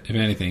not. If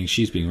anything,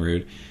 she's being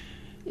rude.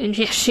 And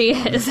she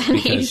is.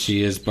 Because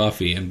she is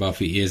Buffy, and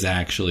Buffy is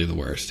actually the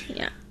worst.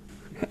 Yeah.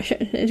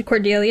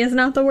 Cordelia's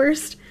not the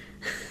worst?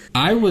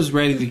 I'm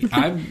ready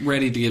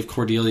to give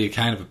Cordelia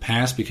kind of a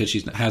pass because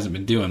she hasn't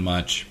been doing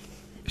much.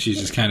 She's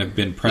just kind of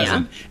been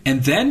present. Yeah.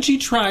 And then she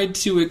tried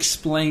to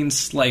explain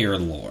Slayer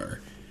lore.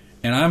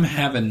 And I'm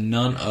having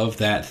none of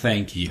that,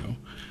 thank you.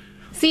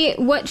 See,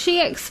 what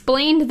she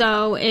explained,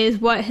 though, is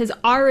what has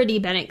already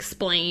been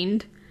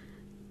explained.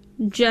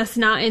 Just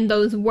not in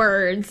those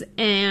words.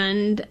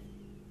 And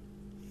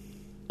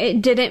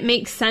it didn't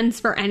make sense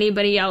for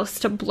anybody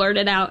else to blurt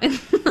it out in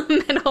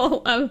the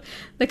middle of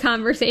the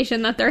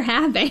conversation that they're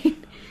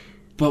having.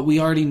 But we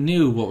already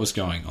knew what was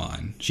going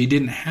on. She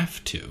didn't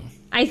have to.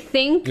 I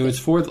think it was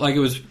it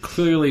was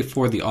clearly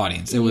for the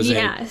audience. It was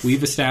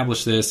we've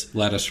established this,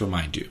 let us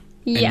remind you.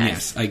 And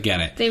yes, I get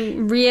it. They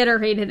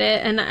reiterated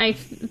it, and I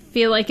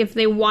feel like if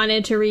they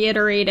wanted to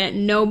reiterate it,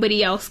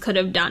 nobody else could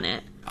have done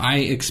it. I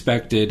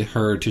expected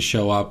her to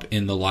show up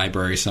in the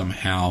library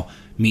somehow,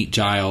 meet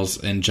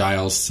Giles, and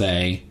Giles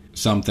say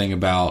something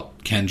about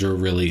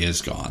Kendra really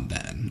is gone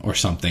then, or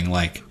something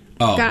like,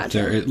 oh,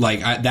 gotcha.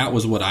 That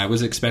was what I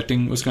was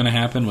expecting was going to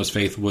happen, was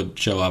Faith would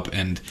show up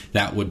and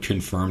that would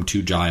confirm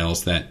to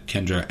Giles that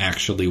Kendra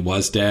actually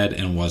was dead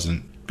and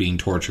wasn't being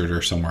tortured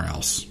or somewhere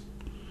else.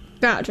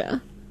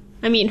 Gotcha.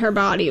 I mean, her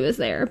body was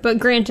there, but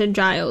granted,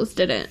 Giles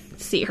didn't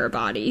see her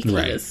body. He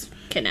Right. was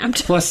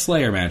kidnapped. Plus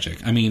Slayer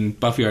magic. I mean,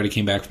 Buffy already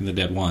came back from the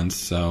dead once,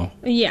 so...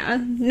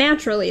 Yeah,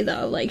 naturally,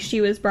 though. Like,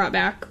 she was brought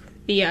back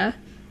via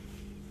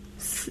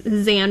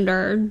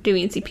Xander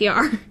doing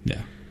CPR.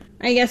 Yeah.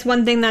 I guess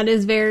one thing that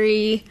is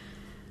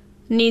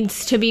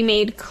needs to be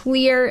made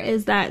clear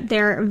is that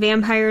their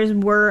vampires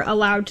were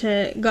allowed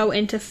to go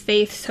into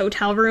Faith's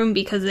hotel room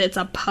because it's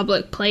a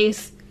public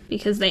place,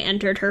 because they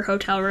entered her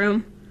hotel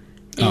room.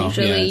 And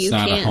It's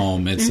not can't. a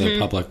home, it's a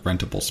public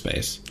rentable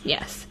space.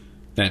 Yes.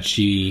 That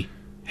she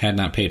had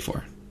not paid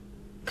for.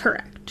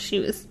 Correct. She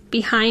was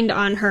behind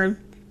on her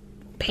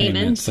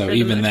payments. So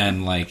even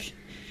then, like,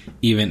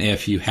 even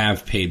if you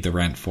have paid the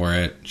rent for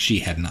it, she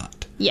had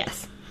not.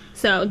 Yes.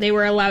 So they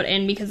were allowed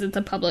in because it's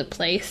a public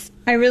place.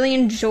 I really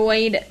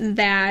enjoyed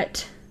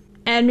that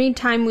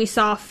anytime we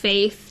saw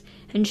Faith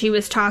and she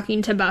was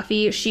talking to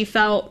Buffy, she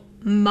felt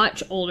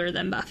much older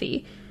than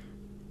Buffy.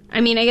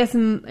 I mean, I guess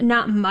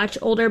not much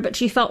older, but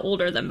she felt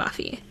older than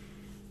Buffy.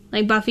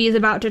 Like, Buffy is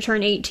about to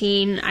turn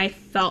 18. I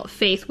felt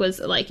Faith was,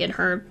 like, in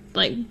her,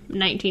 like,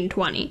 19,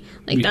 20.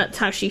 Like, that's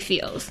how she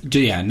feels.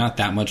 Yeah, not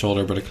that much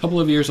older, but a couple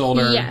of years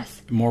older.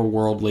 Yes. More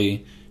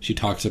worldly. She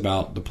talks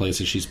about the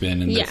places she's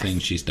been and the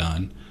things she's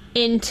done.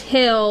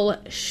 Until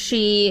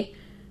she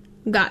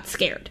got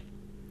scared.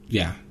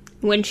 Yeah.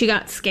 When she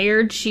got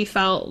scared, she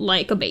felt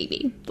like a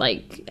baby.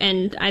 Like,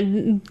 and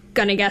I'm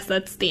gonna guess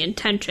that's the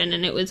intention,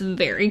 and it was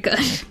very good.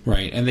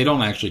 Right, and they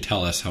don't actually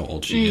tell us how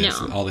old she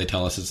is. No. All they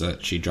tell us is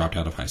that she dropped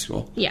out of high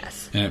school.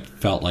 Yes. And it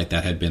felt like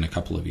that had been a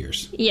couple of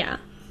years. Yeah.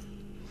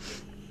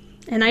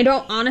 And I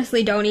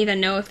honestly don't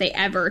even know if they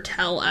ever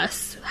tell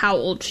us how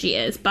old she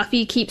is.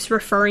 Buffy keeps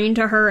referring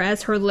to her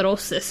as her little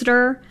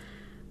sister,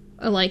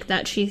 like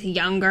that she's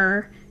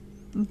younger,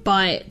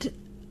 but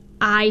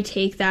I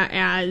take that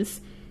as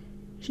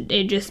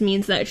it just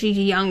means that she's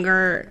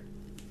younger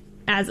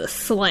as a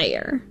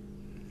Slayer.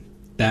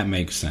 That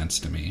makes sense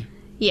to me.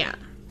 Yeah,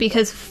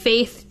 because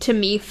Faith to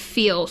me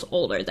feels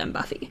older than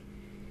Buffy.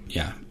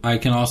 Yeah, I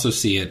can also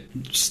see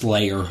it,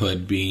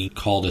 Slayerhood being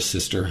called a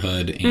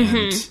sisterhood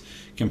and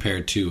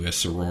compared to a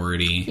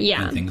sorority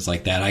and things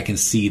like that. I can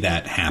see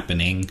that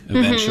happening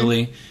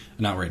eventually.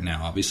 Not right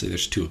now, obviously,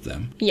 there's two of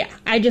them. Yeah,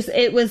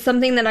 it was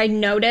something that I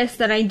noticed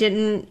that I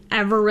didn't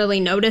ever really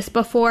notice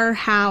before,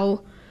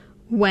 how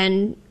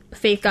when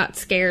Faith got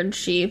scared,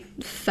 she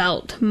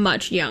felt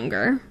much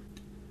younger.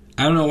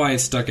 I don't know why it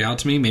stuck out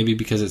to me, maybe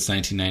because it's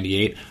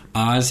 1998.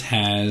 Oz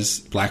has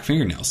black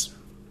fingernails.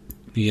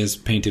 He has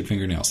painted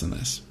fingernails in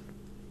this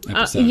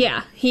episode.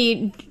 Yeah,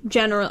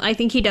 I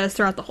think he does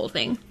throughout the whole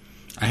thing.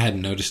 I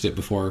hadn't noticed it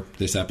before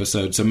this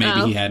episode, so maybe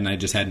he had and I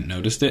just hadn't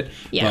noticed it.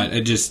 Yeah.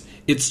 But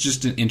it's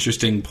just an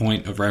interesting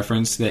point of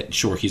reference that,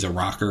 sure, he's a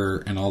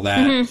rocker and all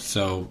that,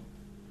 so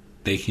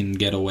they can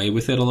get away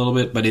with it a little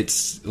bit, but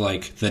it's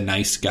like the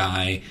nice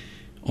guy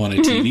on a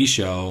TV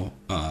show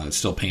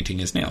still painting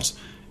his nails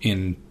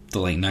in the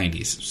late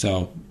 90s.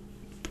 So,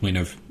 point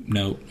of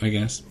note, I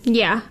guess.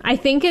 Yeah, I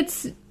think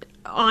it's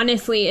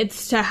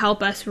to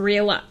help us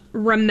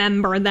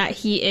remember that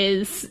he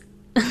is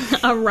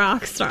a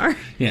rock star.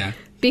 Yeah.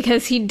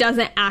 Because he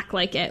doesn't act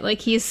like it. Like,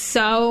 he's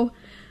so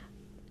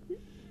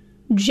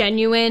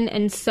genuine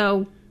and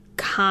so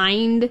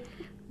kind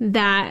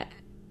that,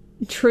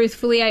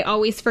 truthfully, I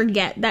always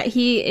forget that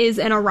he is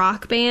in a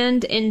rock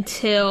band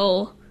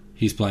until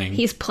he's playing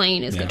his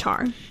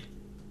guitar.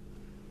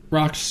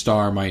 Rock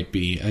star might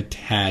be a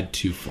tad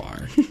too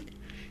far.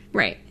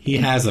 Right. He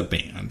has a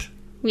band.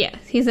 Yes,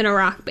 he's in a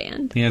rock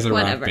band. He has a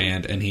rock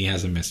band, and he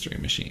has a mystery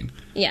machine.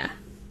 Yeah.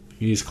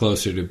 He's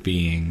closer to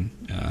being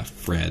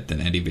Fred than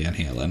Eddie Van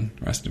Halen.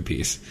 Rest in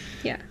peace.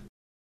 Yeah.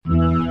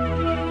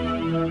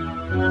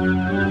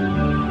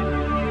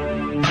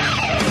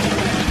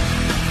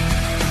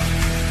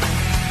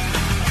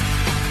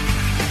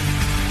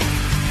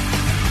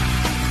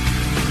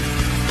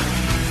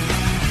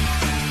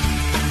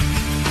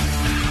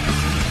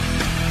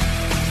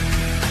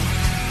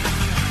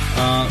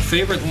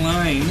 Favorite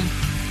line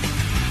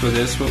for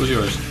this? What was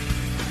yours?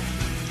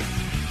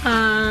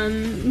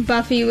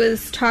 Buffy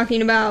was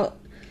talking about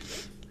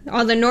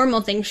all the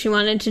normal things she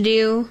wanted to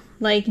do,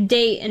 like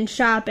date and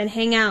shop and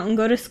hang out and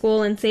go to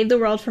school and save the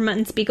world from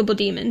unspeakable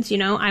demons. You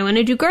know, I want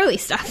to do girly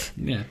stuff.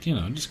 Yeah,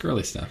 just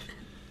girly stuff.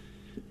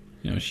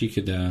 She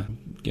could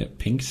get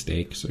pink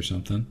steaks or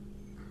something.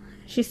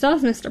 She still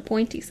has Mr.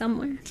 Pointy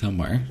somewhere.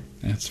 Somewhere.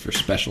 That's for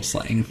special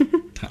slang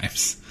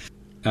times.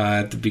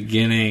 At the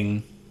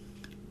beginning,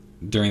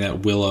 during that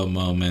Willow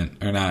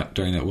moment, or not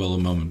during that Willow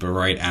moment, but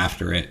right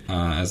after it,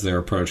 as they're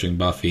approaching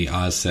Buffy,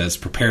 Oz says,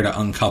 "Prepare to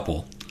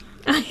uncouple."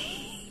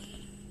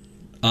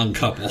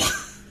 Uncouple.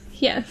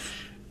 Yes.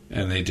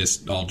 And they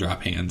just all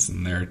drop hands,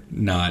 and they're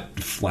not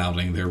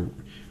flouting their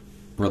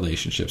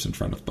relationships in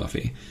front of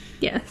Buffy.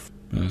 Yes.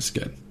 That was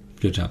good.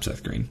 Good job,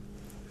 Seth Green.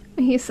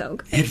 He's so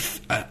good.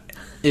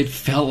 It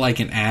felt like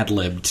an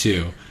ad-lib,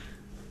 too.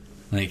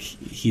 Like,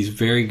 he's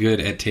very good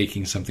at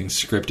taking something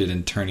scripted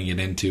and turning it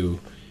into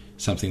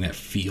something that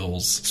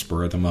feels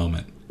spur of the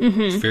moment.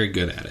 He's very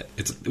good at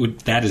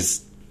it.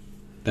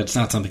 That's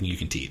not something you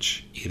can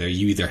teach.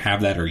 You either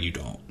have that or you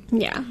don't.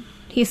 Yeah.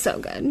 He's so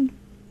good.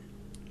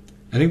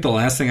 I think the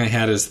last thing I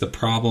had is the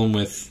problem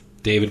with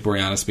David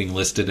Boreanaz being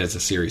listed as a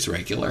series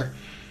regular.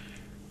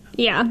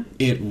 Yeah.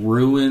 It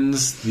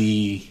ruins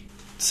the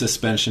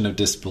suspension of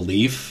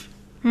disbelief.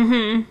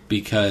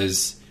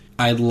 Because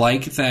I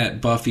like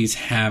that Buffy's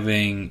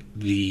having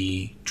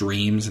the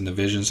dreams and the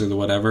visions or the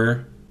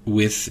whatever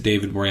with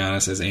David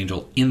Boreanaz as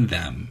Angel in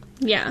them.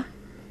 Yeah.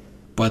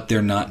 But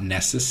they're not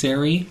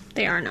necessary.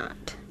 They are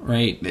not.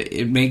 Right?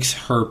 It makes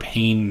her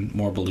pain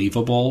more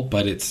believable,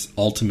 but it's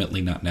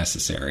ultimately not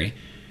necessary.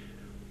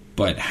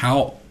 But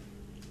how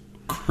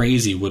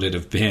crazy would it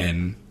have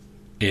been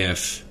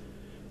if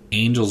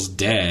Angel's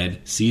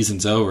dead,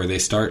 season's over, they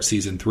start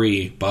season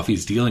 3,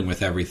 Buffy's dealing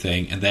with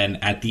everything, and then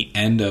at the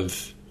end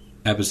of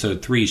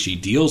episode 3, she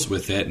deals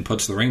with it and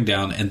puts the ring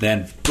down, and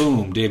then,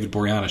 boom, David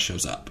Boreanaz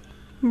shows up.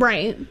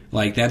 Right.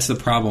 Like, that's the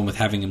problem with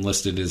having him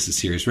listed as a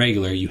series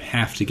regular. You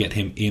have to get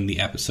him in the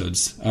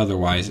episodes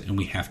otherwise, and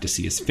we have to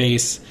see his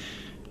face.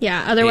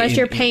 Yeah, otherwise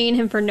you're paying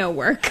him for no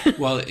work.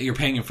 Well, you're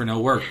paying him for no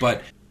work,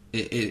 but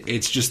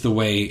it's just the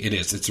way it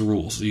is. It's the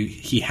rules.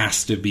 He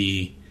has to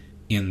be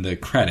in the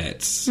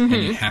credits, and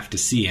you have to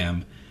see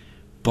him,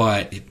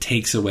 but it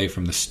takes away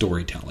from the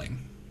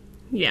storytelling.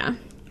 Yeah.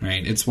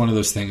 Right? It's one of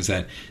those things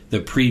that the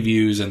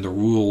previews and the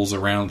rules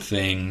around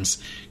things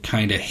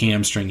kind of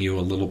hamstring you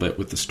a little bit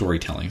with the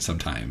storytelling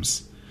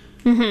sometimes.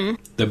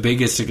 The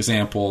biggest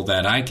example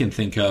that I can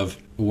think of,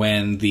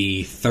 when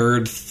the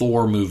third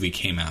Thor movie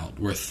came out,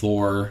 where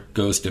Thor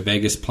goes to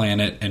Vegas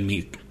Planet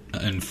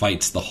and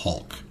fights the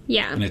Hulk.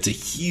 Yeah. And it's a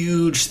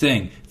huge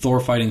thing. Thor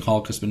fighting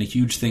Hulk has been a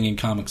huge thing in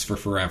comics for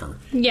forever.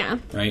 Yeah.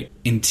 Right?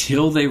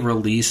 Until they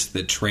released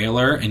the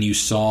trailer and you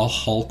saw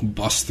Hulk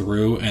bust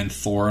through and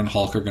Thor and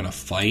Hulk are going to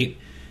fight,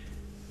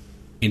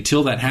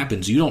 until that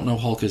happens, you don't know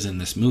Hulk is in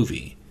this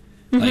movie.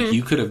 Like,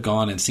 you could have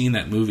gone and seen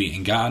that movie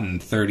and gotten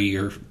 30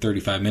 or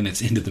 35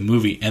 minutes into the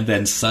movie, and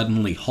then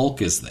suddenly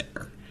Hulk is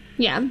there.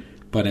 Yeah.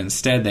 But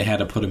instead, they had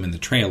to put him in the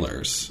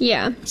trailers.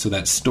 Yeah. So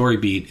that story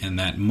beat and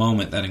that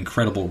moment, that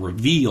incredible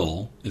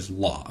reveal, is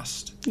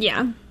lost.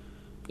 Yeah.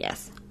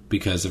 Yes.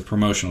 Because of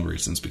promotional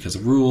reasons, because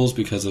of rules,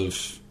 because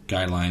of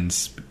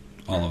guidelines,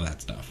 all of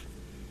that stuff.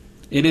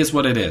 It is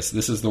what it is.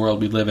 This is the world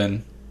we live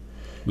in.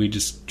 We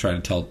just try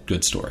to tell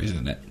good stories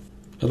in it.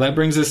 Well, that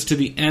brings us to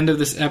the end of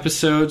this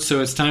episode,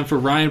 so it's time for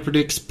Ryan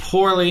Predicts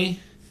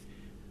Poorly.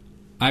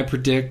 I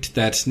predict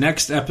that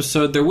next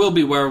episode there will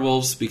be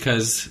werewolves,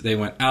 because they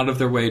went out of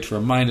their way to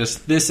remind us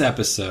this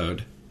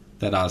episode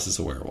that Oz is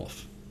a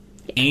werewolf.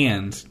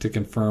 And to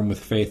confirm with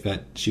Faith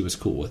that she was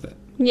cool with it.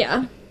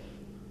 Yeah.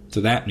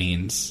 So that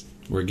means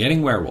we're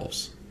getting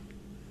werewolves.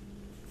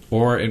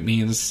 Or it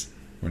means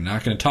we're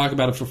not going to talk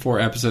about it for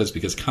 4 episodes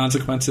because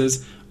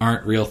consequences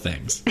aren't real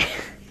things.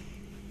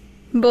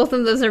 Both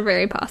of those are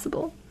very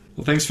possible.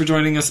 Well, thanks for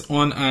joining us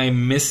on I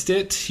Missed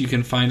It. You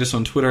can find us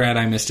on Twitter at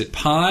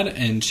IMissedItPod,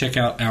 and check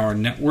out our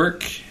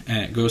network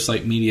at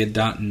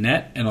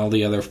ghostlightmedia.net and all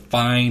the other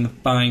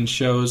fine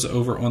shows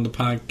over on the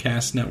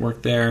podcast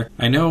network there.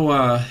 I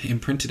know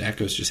Imprinted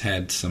Echoes just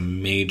had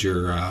some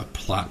major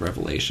plot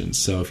revelations,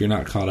 so if you're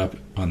not caught up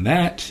on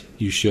that,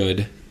 you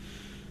should.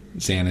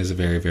 Zan is a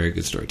very, very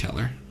good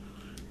storyteller.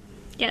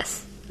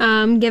 Yes.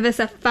 Give us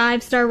a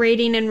 5-star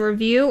rating and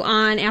review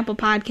on Apple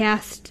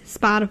Podcast,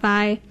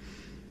 Spotify,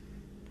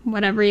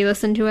 whatever you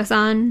listen to us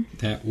on.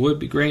 That would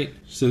be great.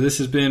 So this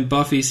has been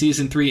Buffy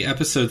Season 3,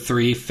 Episode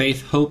 3,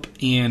 Faith, Hope,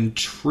 and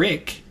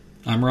Trick.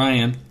 I'm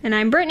Ryan. And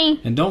I'm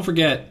Brittany. And don't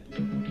forget,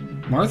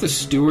 Martha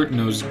Stewart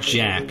knows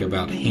jack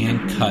about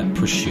hand-cut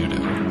prosciutto.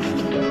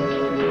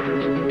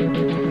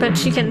 But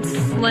she can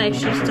slay,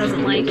 she just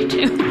doesn't like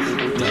to.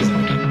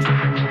 Doesn't like to.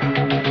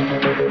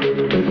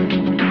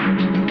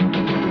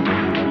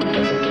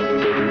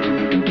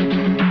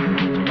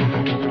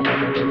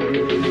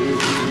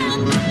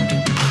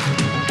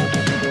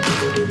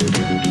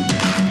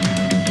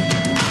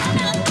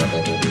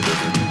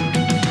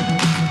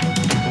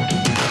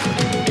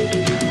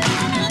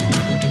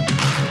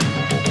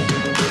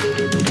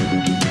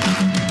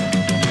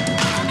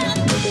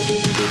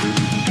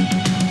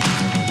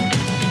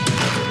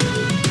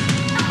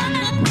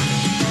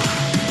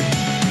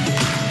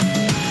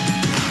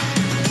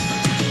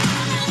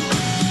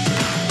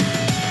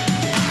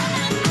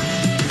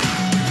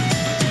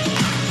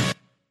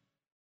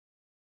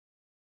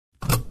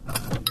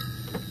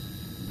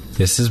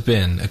 This has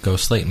been a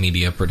Ghostlight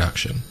Media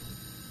production.